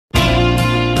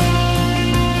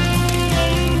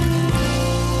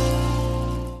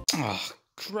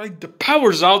Right, the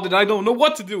power's out and I don't know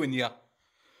what to do in here.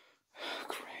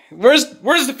 Where's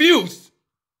the fuse?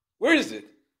 Where is it?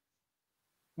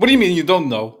 What do you mean you don't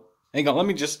know? Hang on, let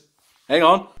me just... Hang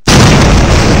on.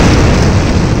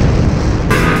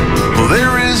 Well,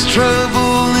 there is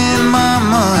trouble in my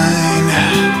mind.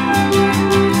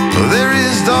 Well, there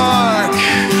is dark.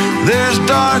 There's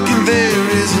dark and there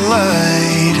is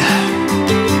light.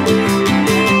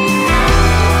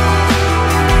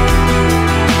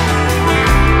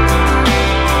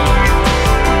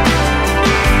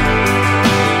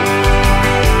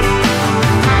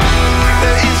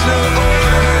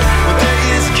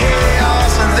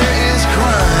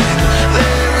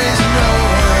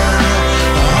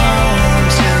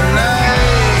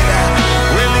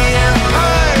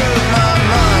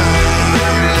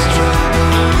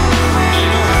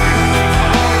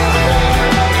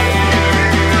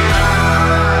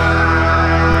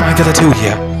 I gotta do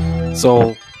here.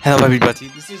 So, hello everybody,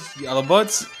 this is the other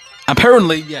buds.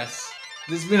 Apparently, yes,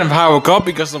 this has been a power cut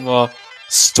because of a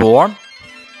storm.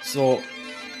 So,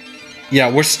 yeah,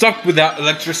 we're stuck without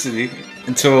electricity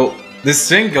until this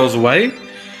thing goes away.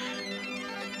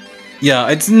 Yeah,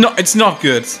 it's not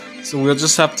good. So we'll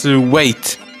just have to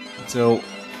wait until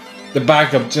the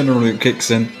backup generator kicks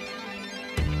in.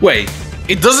 Wait,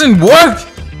 it doesn't work!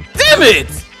 Damn it!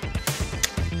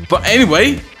 But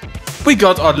anyway, we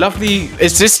got our lovely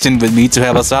assistant with me to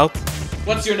help us out.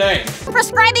 What's your name?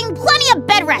 Prescribing plenty of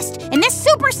bed rest and this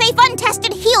super safe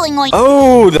untested healing ointment.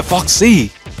 Oh, the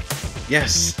Foxy.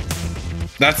 Yes,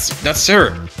 that's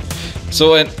her.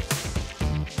 So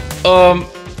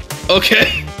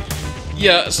okay.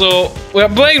 Yeah, so we're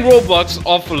playing Roblox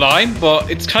offline,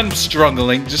 but it's kind of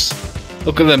struggling. Just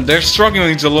look at them; they're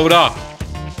struggling to load up.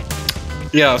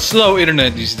 Yeah, slow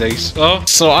internet these days.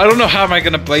 So I don't know how am I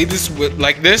gonna play this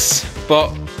like this, but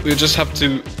we'll just have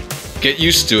to get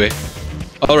used to it.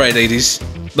 Alright, ladies.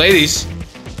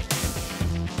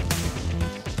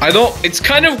 It's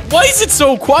kind of... Why is it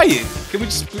so quiet? Can we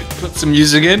just put some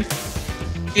music in?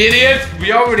 Idiot!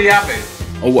 We already have it.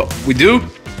 Oh, what? We do?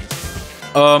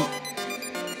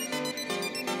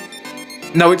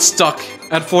 No, it's stuck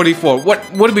at 44. What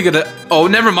are we gonna... Oh,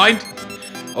 never mind.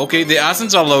 Okay, the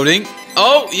assets are loading.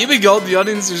 Oh, here we go. The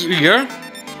audience is here.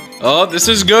 Oh, this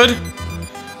is good.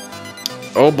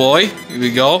 Oh boy, here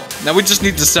we go. Now we just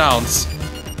need the sounds.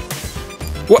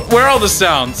 Where are the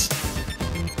sounds?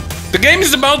 The game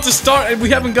is about to start and we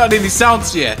haven't got any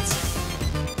sounds yet.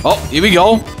 Oh, here we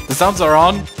go. The sounds are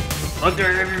on.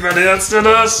 Okay, everybody, let's do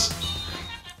this.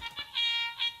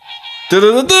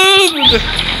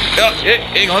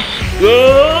 Hang on.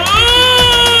 Oh,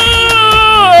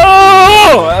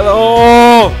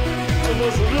 hello.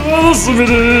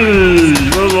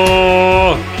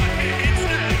 Hello.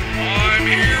 I'm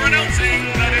here announcing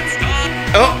that it's time.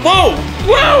 Oh,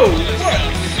 whoa!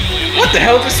 What the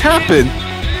hell just happened?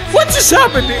 What just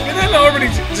happened? The banana already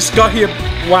just got here.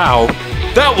 Wow,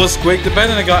 that was quick. The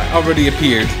banana got already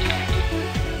appeared.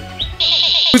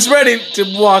 Who's ready to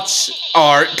watch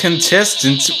our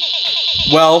contestants?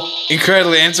 Well,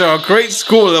 incredibly answer our great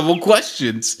school level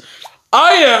questions.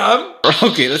 I am.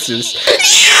 Okay, let's do this.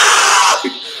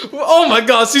 Oh my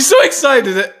gosh, she's so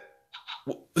excited.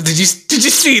 Did you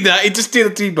see that? It just did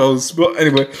a T-pose. But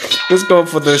anyway, let's go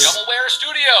for this. Shovelware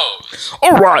Studios.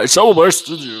 Alright, Shovelware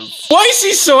Studios. Why is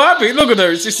she so happy? Look at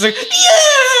her. She's like,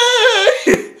 yeah!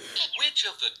 Which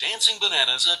of the dancing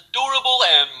bananas' adorable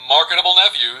and marketable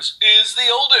nephews is the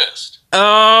oldest?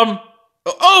 Oh,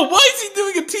 why is he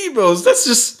doing a T-pose? That's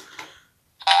just...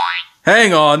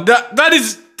 Hang on.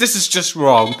 This is just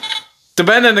wrong. The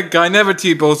banana guy never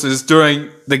T-poses during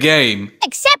the game.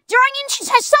 Except during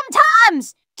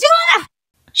sometimes.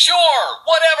 Sure,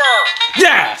 whatever.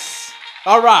 Yes!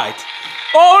 Alright.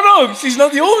 Oh no, she's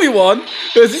not the only one.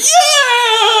 It's,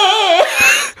 yeah!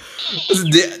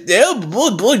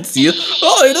 What's you?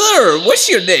 Oh, there. What's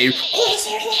your name?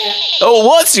 Oh,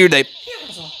 what's your name?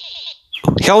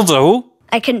 Hilda who?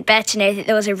 I couldn't bear to know that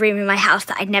there was a room in my house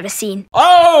that I'd never seen.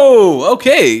 Oh,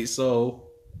 okay. So,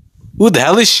 who the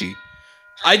hell is she?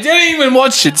 I didn't even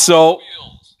watch it, so...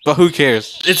 But who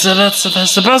cares? It's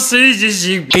supposed to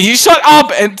be... Can you shut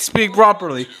up and speak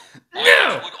properly? No.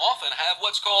 Would often have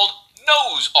what's called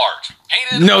nose art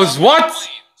painted. Nose on what?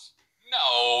 airplanes.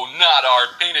 No, not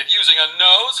art painted using a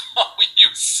nose. Oh,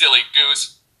 you silly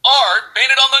goose. Art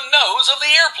painted on the nose of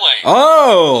the airplane.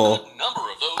 Oh. A number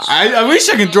of those. I wish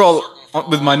I could draw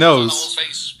with my nose.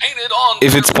 Face painted on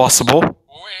if it's possible.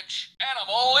 Which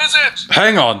animal is it?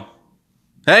 Hang on.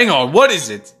 Hang on. What is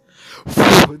it?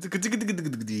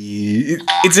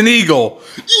 It's an eagle.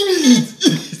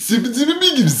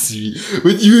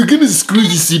 But you're gonna screw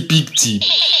this big team.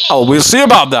 Oh, we'll see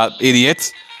about that,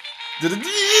 idiot.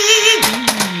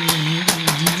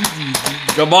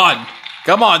 Come on.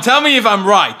 Come on, tell me if I'm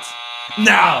right.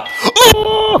 Now.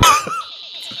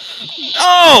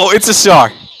 Oh, it's a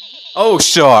shark. Oh,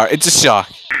 sure, it's a shark.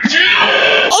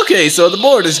 Okay, so the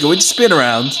board is going to spin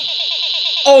around.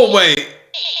 Oh, wait.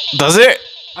 Does it?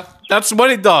 That's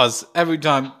what it does every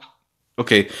time.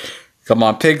 Okay, come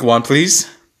on, pick one, please.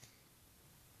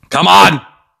 Come on,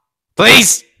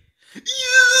 please.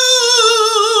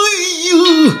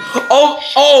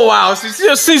 Oh, wow.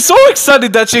 She's so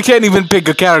excited that she can't even pick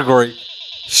a category.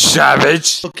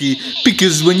 Savage. Okay,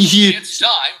 because when you hear... It's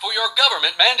time for your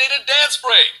government-mandated dance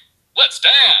break. Let's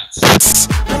dance.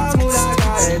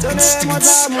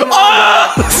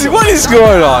 Oh, what is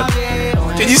going on?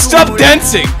 Can you stop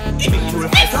dancing? How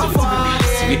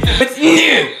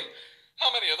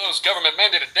many of those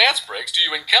government-mandated dance breaks do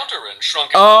you encounter in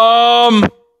Shrunken?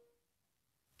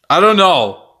 I don't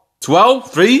know.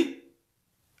 12? 3?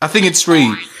 I think it's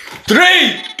 3.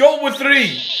 3! Go with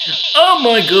 3! Oh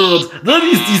my god, that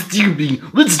is disturbing.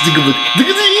 Let's take a look.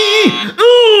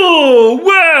 Oh,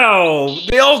 wow!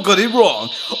 They all got it wrong.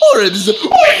 Alright,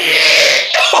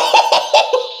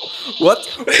 what?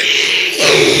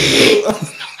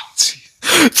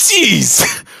 Jeez!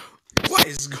 What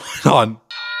is going on?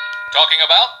 Talking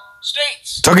about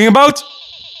states. Talking about?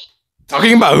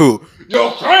 Talking about who?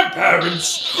 Your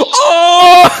grandparents.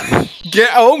 Oh!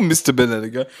 Mr.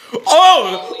 Benedict.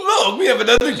 Oh, look, we have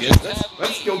another guest.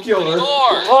 Let's go kill her.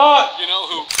 What? You know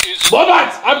who is...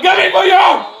 Moment, I'm coming for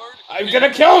you. I'm gonna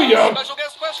kill you. Special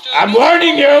guest question. I'm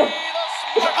warning you.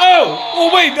 Oh,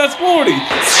 wait, that's 40.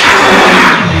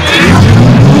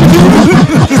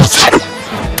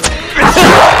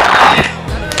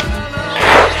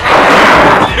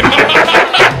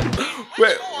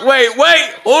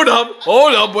 Wait, hold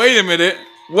up, wait a minute.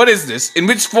 What is this? In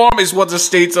which form is what the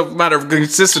states of matter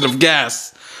consistent of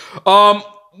gas?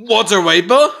 Water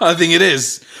vapor? I think it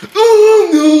is.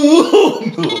 Oh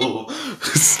no.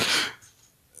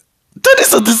 That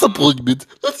is a disappointment.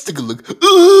 Let's take a look.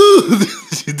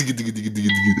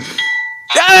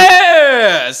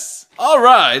 Yes!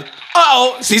 Alright.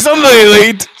 Uh-oh, she's on the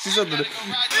lead. She's on the lead.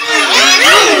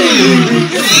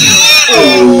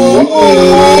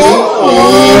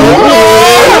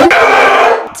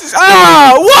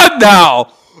 Ah, what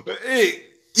now? Hey,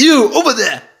 you over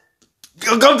there.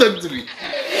 Come talk to me.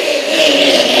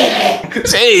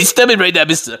 Hey, stop it right now,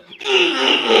 mister.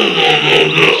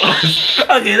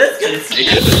 Okay, let's go see.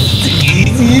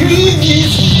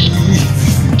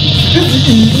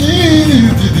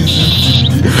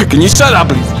 Can you shut up,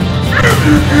 please?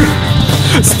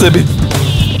 Stop it.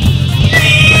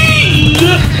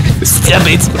 Stop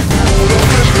it.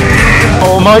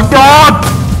 Oh my god!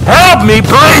 Help me,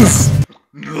 please!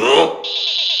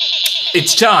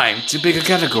 It's time to pick a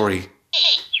category.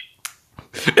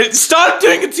 Stop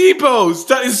doing a T-pose!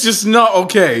 That is just not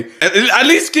okay. At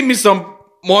least give me some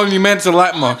monumental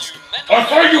landmarks. I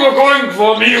thought you were going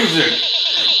for music.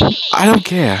 I don't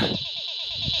care.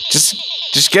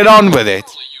 Just get on with it.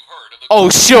 Oh,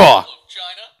 sure.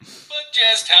 China, but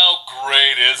just how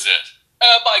great is it?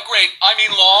 By great, I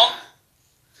mean long.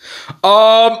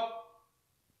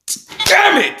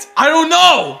 Damn it! I don't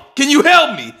know! Can you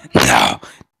help me? No.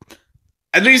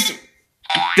 At least,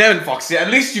 damn it, Foxy, at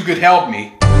least you could help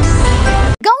me. Go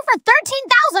for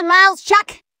 13,000 miles,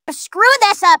 Chuck. Screw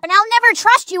this up and I'll never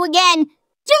trust you again.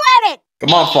 Do at it!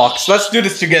 Come on, Fox, let's do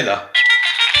this together.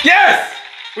 Yes!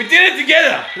 We did it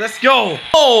together! Let's go!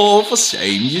 Oh, for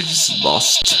shame, you just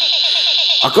lost.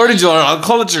 According to our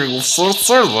ecological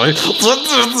survey...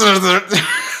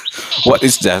 What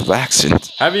is that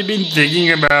accent? Have you been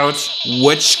thinking about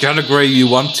which category you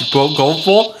want to go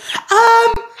for?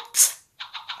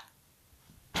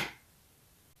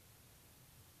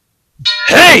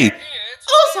 Hey!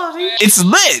 Oh, sorry. It's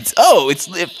lit! Oh, it's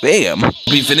lit, bam.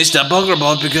 We finished that bugger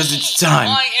ball because it's time.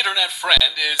 My internet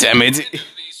friend is Damn it. into the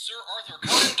Sir Arthur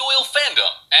Conan Doyle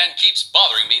fandom and keeps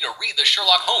bothering me to read the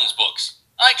Sherlock Holmes books.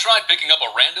 I tried picking up a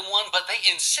random one, but they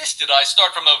insisted I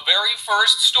start from the very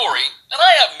first story, and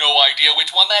I have no idea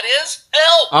which one that is.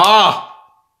 Help!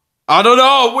 I don't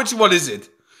know. Which one is it?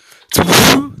 The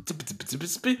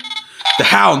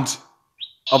Hound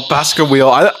of Baskerville.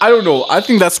 I don't know. I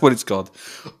think that's what it's called.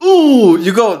 Ooh,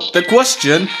 you got the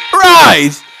question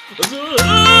right.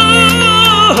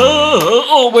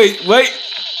 Oh, wait.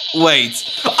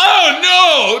 Oh,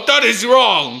 no. That is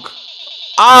wrong.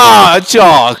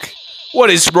 Chuck. What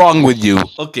is wrong with you?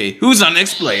 Okay, who's our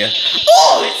next player?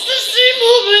 Oh, it's the same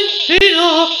movement. Hey,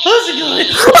 how's it going?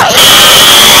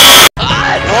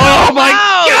 Oh my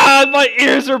god! My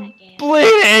ears are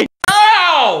bleeding!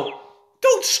 Ow!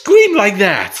 Don't scream like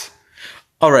that.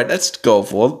 Alright, let's go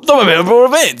for the memorable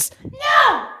events.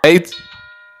 No! 8.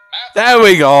 There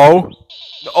we go.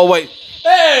 Oh, wait.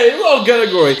 Hey, wrong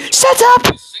category. Shut up!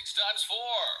 6 times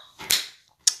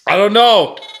 4. I don't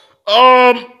know.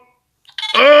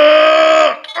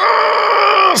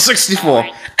 64.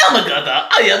 Yes.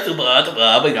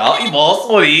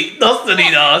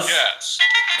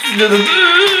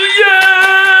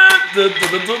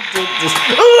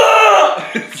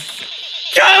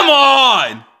 Come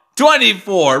on!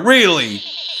 24, really?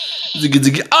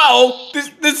 Oh,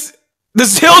 this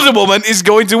Hilda woman is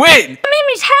going to win! My name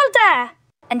is Hilda!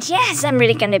 And yes, I'm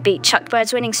really going to beat Chuck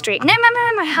Bird's winning streak. No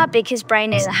matter how big his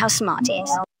brain is and how smart he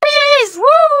is. Yes,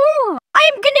 woo! I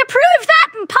am going to prove that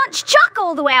and punch Chuck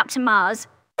all the way out to Mars.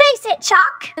 Face it,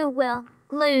 Chuck. Who will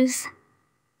lose?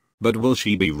 But will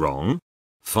she be wrong?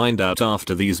 Find out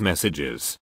after these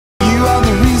messages. You are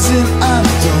the reason I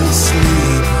don't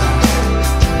sleep.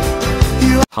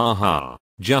 Haha,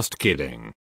 just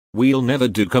kidding. We'll never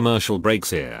do commercial breaks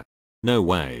here. No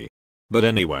way. But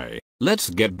anyway,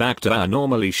 let's get back to our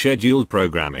normally scheduled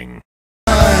programming.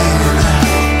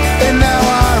 And now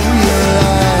I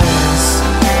realize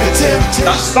the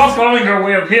temptation. Stop calling her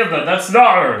way of Hilda, that's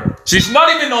not her! She's not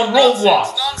even on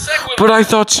Roblox! But I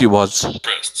thought she was.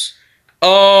 Interests.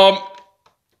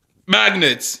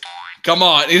 Magnets. Come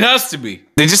on, it has to be.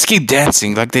 They just keep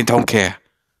dancing like they don't care.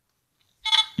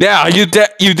 Yeah, you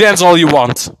dance all you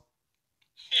want.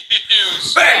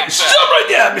 Hey, stop right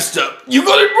there, mister! You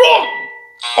got it wrong!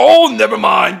 Oh, never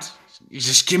mind. You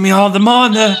just give me all the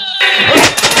money.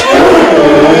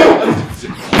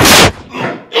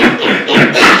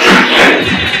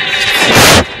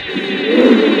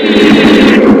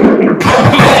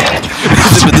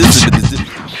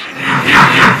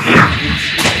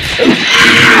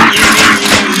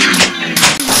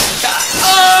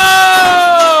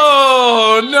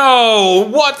 Oh no!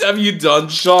 What have you done,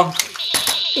 Sean?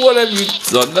 What have you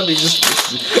done? Let me just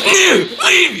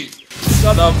leave you.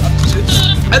 Shut up.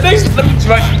 At least let me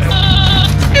try.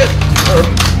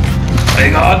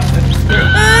 Hang on.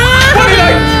 What did I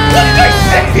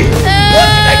say? What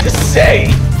did I just say?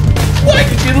 Why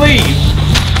did you leave?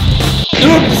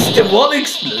 Oops, the wall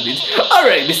exploded.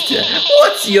 Alright, mister,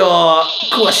 what's your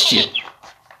question?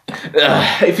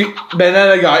 If you,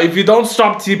 banana guy, if you don't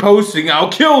stop T-posting, I'll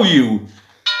kill you.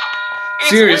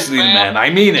 Seriously, man, I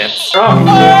mean it.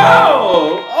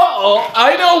 Oh,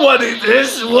 I know what it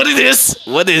is. What it is.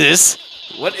 What it is.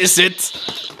 What is it?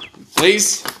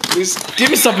 Please, give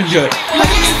me something good.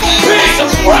 Piece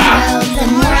of crap!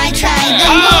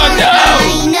 Oh no!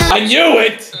 I knew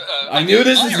it. I knew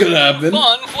this was gonna happen.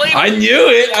 I knew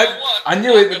it. I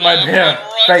knew it with my bare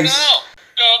face.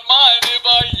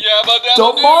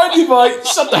 Don't mind if I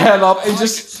shut the hell up and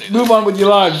just move on with your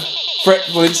life, Fred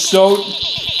Flintstone.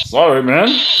 Sorry, man.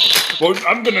 Well,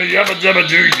 I'm gonna yabba jabba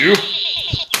do you.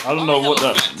 I don't know what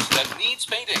that means. That needs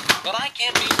painting, but I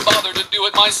can't be bothered to do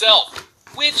it myself.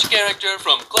 Which character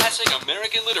from classic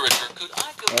American literature could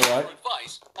I go for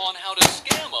advice on how to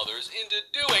scam others into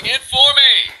doing it for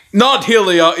me? Not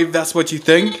Hilda, if that's what you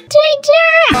think.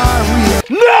 Teacher!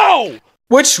 No!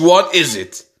 Which one is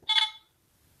it?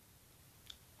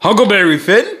 Huckleberry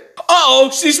Finn? Uh-oh,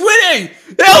 she's winning!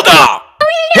 Hilda!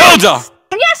 Hilda!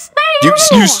 Yes,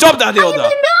 You stop that, Hilda!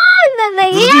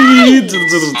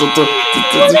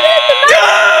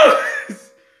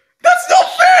 That's not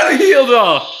fair,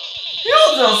 Hilda!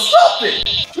 Hilda, stop it!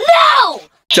 No!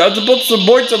 Time to put some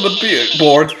points on the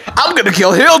board. I'm gonna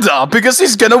kill Hilda because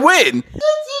he's gonna win.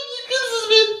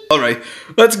 Alright,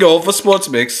 let's go for sports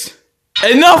mix.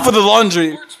 Enough of the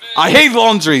laundry. I hate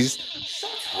laundries.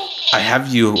 I have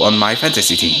you on my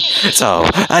fantasy team. So,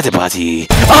 at the party.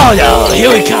 Oh no,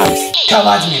 here it comes. Come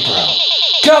at me, bro.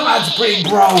 Come at me,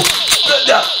 bro.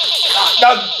 No,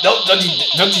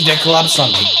 don't you dare collapse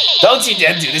on me. Don't you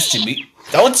dare do this to me.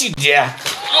 Don't you dare.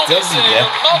 Don't you dare.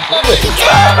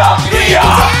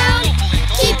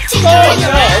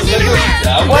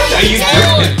 What are you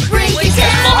doing?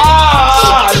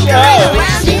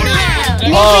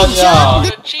 Oh no.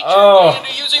 Oh.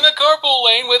 Using the carpool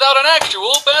lane without an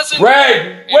actual passenger.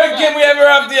 Ray, when can we ever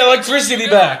have the electricity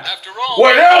back? After all,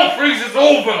 When hell freezes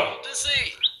over. to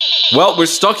see. Well, we're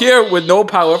stuck here with no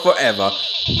power forever.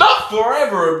 Not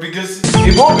forever, because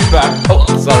it won't be back. Oh,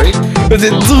 sorry.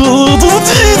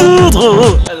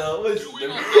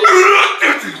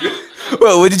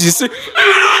 Well, what did you say?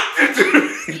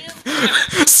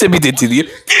 Send me the TV.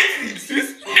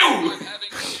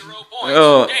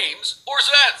 Oh. Games or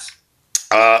sets.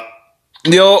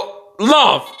 Yo,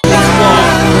 love.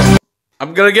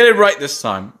 I'm gonna get it right this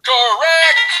time.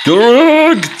 Correct!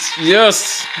 Correct!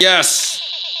 Yes! Yes!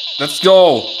 Let's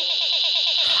go!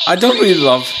 I don't really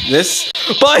love this,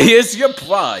 but here's your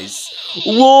prize!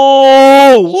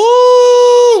 Whoa!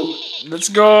 Woo! Let's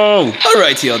go!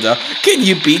 Alright, Hilda, can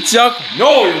you beat Chuck?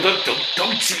 No,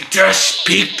 don't just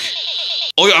speak.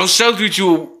 Oh, I'll shout with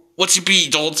you. What's your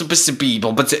beat? Don't supposed to be,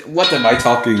 but what am I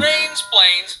talking? Trains,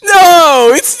 planes.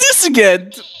 No, it's this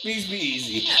again. Please be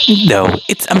easy. No,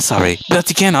 I'm sorry, but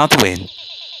you cannot win.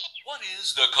 What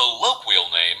is the colloquial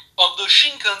name of the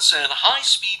Shinkansen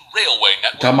high-speed railway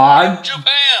network Come on. in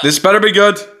Japan? This better be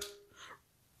good.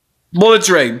 Bullet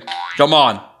train. Come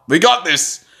on. We got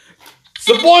this.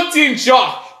 Support team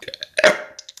Chuck.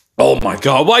 Oh my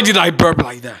god, why did I burp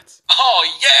like that? Oh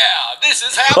yeah, this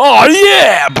is how. Oh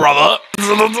yeah, brother.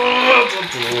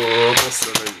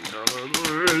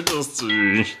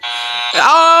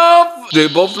 They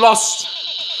both lost.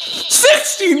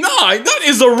 69. That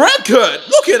is a record.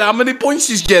 Look at how many points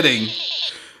he's getting.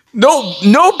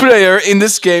 No player in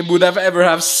this game would have ever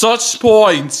have such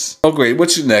points. Oh great,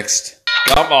 what's next?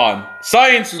 Come on,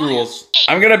 science rules.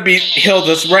 I'm gonna beat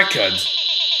Hilda's record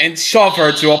and shove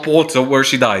her to a portal where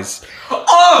she dies.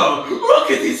 Oh, look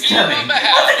at this coming. On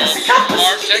behalf of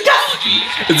smart technology.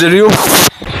 It's a real.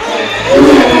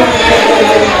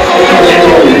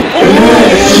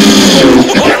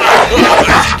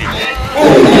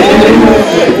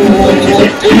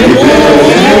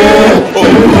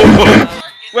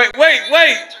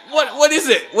 Wait! What is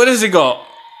it? What does it got?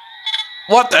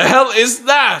 What the hell is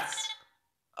that?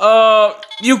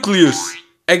 Nucleus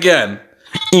again.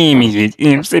 But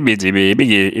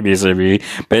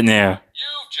now.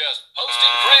 You've just posted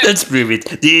print. Let's prove it.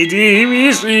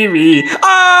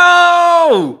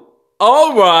 Oh!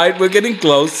 Alright, we're getting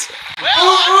close.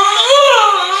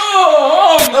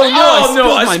 Oh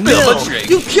no, I spilled my drink.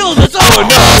 You killed us all! Oh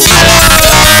no!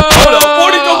 Hold on,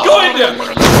 40, don't go in there!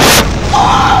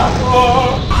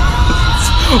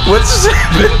 What just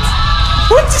happened?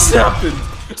 What just happened?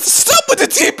 Stop with the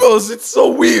T-pose, it's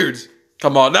so weird.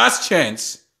 Come on, last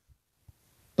chance.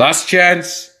 Last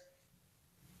chance.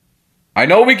 I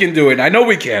know we can do it, I know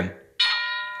we can.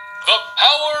 The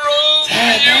power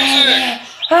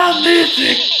of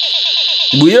music.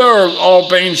 We are all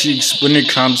banshee when it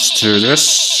comes to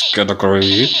this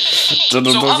category. So I'm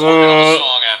working on a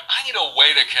song and I need a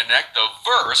way to connect the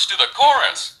verse to the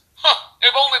chorus. Huh,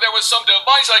 if only there was some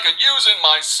device I could use in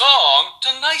my song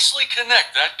to nicely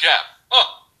connect that gap. Huh,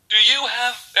 do you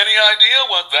have any idea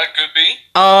what that could be?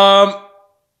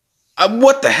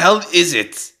 What the hell is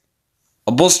it?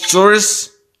 A bus chorus?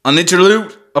 An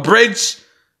interlude? A bridge?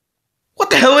 What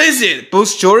the hell is it?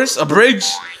 Bus chorus? A bridge?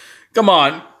 Come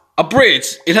on. A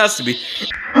bridge. It has to be.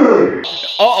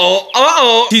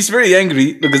 Uh-oh. He's very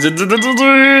angry. Look at it.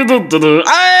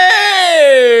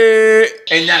 Hey!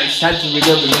 And now it's time to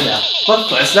reveal the winner. But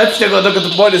first, let's take a look at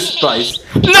the bonus prize.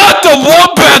 Not the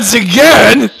wombats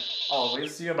again! Oh, we'll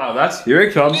see about that. Here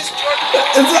it comes.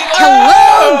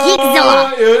 Hello,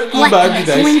 Geekzilla. What are you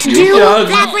going to do,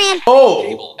 Blackman?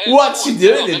 Oh, what's she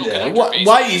doing in there?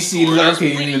 Why is she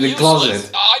lurking in the closet?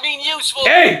 I mean useful.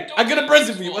 Hey, I got a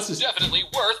present for you. What's this? Definitely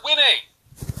worth winning.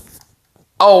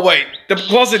 Oh, wait. The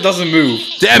closet doesn't move.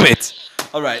 Damn it.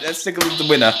 Alright, let's take a look at the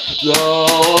winner. No!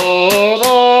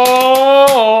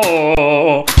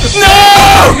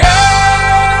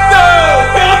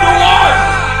 Hilda won!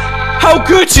 How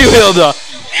could you, Hilda?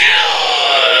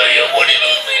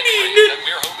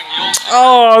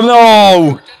 Oh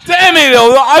no! Damn it,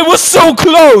 Hilda! I was so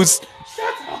close!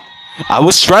 I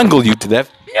will strangle you to death.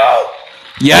 No!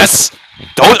 Yes!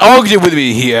 Don't argue with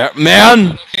me here,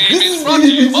 man! It's brought to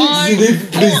you by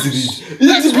Force.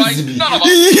 That's right, none of us.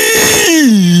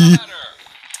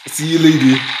 See you,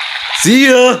 lady. See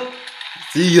ya!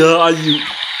 See ya!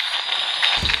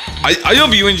 I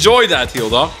hope you enjoy that,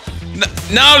 Hilda.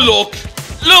 Now look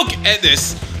at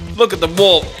this. Look at the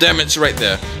wall damage right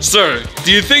there. Sir,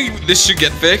 do you think this should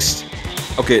get fixed?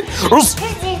 Okay.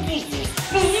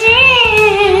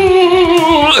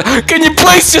 Can you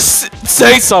please just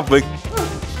say something?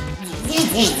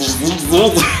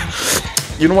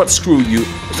 You know what? Screw you.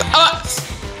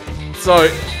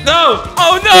 Sorry. No!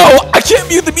 Oh no! I can't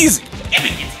mute the music.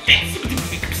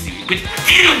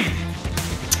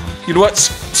 You know what?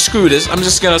 Screw this. I'm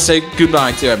just gonna say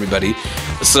goodbye to everybody.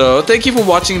 So, thank you for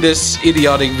watching this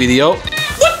idiotic video.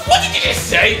 What did you just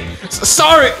say?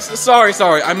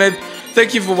 Sorry. I meant,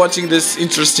 thank you for watching this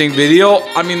interesting video.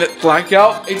 I mean,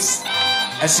 blackout. It's,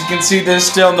 as you can see, there's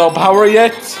still no power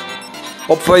yet.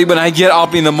 Hopefully, when I get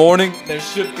up in the morning, there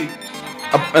should be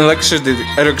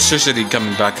electricity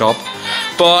coming back up.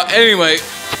 But anyway,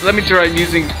 let me try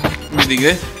using reading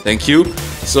it. Thank you.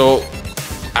 So,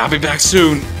 I'll be back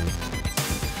soon.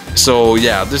 So,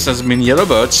 yeah, this has been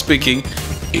Yellowbird speaking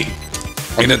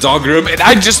in a dog room. And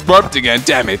I just burped again,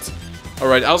 damn it.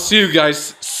 Alright, I'll see you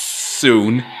guys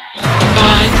soon.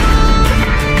 Bye.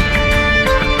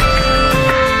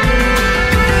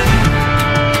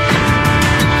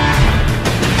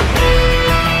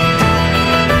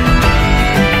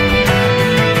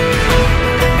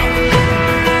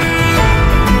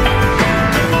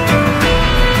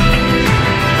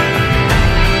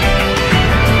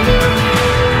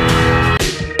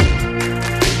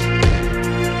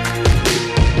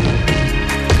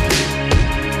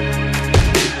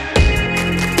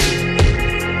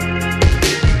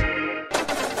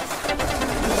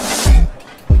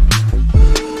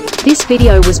 This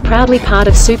video was proudly part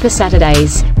of Super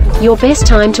Saturdays. Your best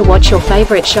time to watch your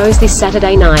favorite shows this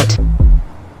Saturday night.